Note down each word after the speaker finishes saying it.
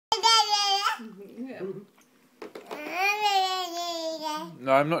Yeah.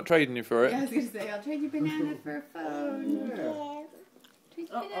 No, I'm not trading you for it. Yeah, I was going to say, I'll trade you banana for a phone. Yeah. Trade you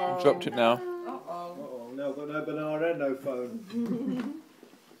banana. Dropped it now. Uh-oh, now I've got no banana and no phone.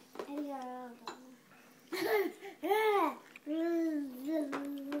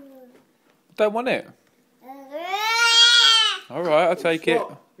 Don't want it. Alright, I'll take it.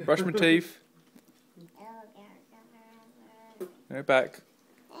 Brush my teeth. Go back.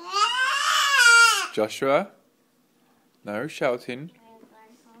 Joshua. No shouting.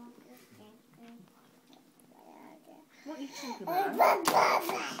 What are you talking about?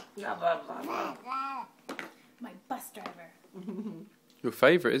 My bus driver. Your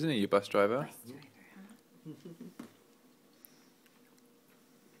favourite, isn't he, your bus driver? Bus driver, huh?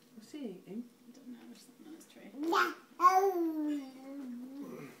 What's he eating? I don't know, there's something on his tray.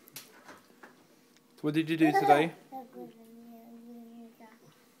 What did you do today?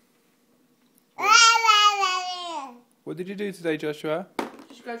 What did you do today, Joshua?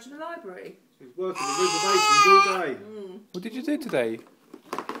 Did you go to the library? He's working the reservations all day. What did you do today?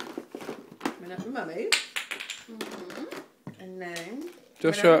 Went up with Mummy. And then...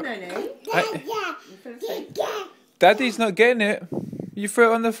 Joshua, Went up with Nanny. I, And fell asleep. Daddy's not getting it. You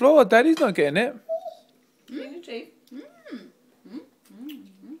threw it on the floor. Daddy's not getting it. Clean your teeth.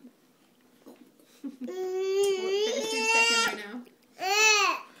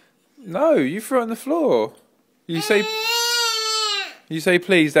 No, you threw it on the floor. You say,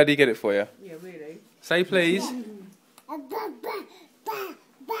 please, Daddy, get it for you. Yeah, really. Say please.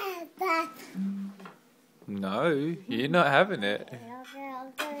 No, you're not having it.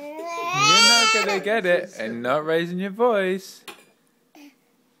 You're not gonna get it, and not raising your voice.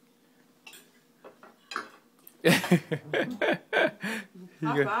 High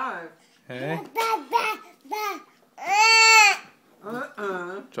five. Hey?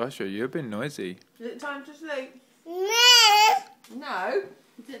 Joshua, you're a bit noisy. Is it time to sleep? No.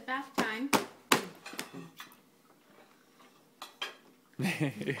 Is it bath time?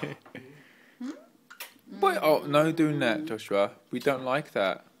 Boy, oh, no doing that, Joshua. We don't like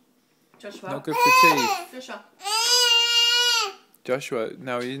that. Joshua. Not good for teeth. Joshua. Joshua,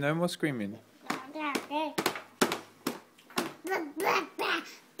 no, no more screaming.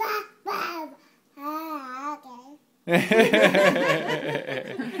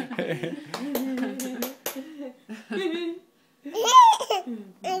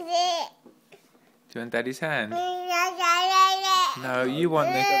 Do you want Daddy's hand? No, you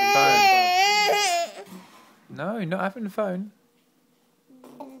want the phone. No, not having the phone.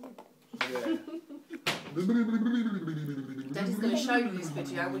 Daddy's going to show you this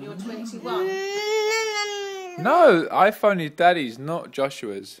video when you're 21. No, iPhone is Daddy's, not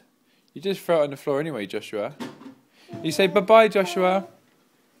Joshua's. You just throw it on the floor anyway, Joshua. You say bye-bye, Joshua.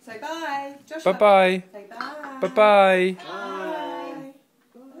 Say bye. Joshua. Bye-bye. Say bye. Bye-bye. Bye.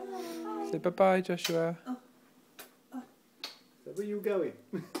 Say bye-bye, Joshua. So where you going?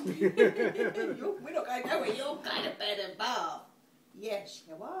 We're not going nowhere. You're going to bed and bath. Yes,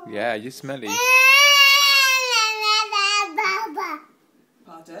 you are. Yeah, you're smelly.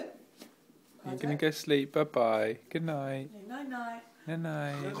 Pardon? You're going to go sleep. Bye-bye. Good night. Night night. Good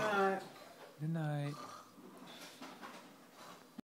night. Good night. Good night.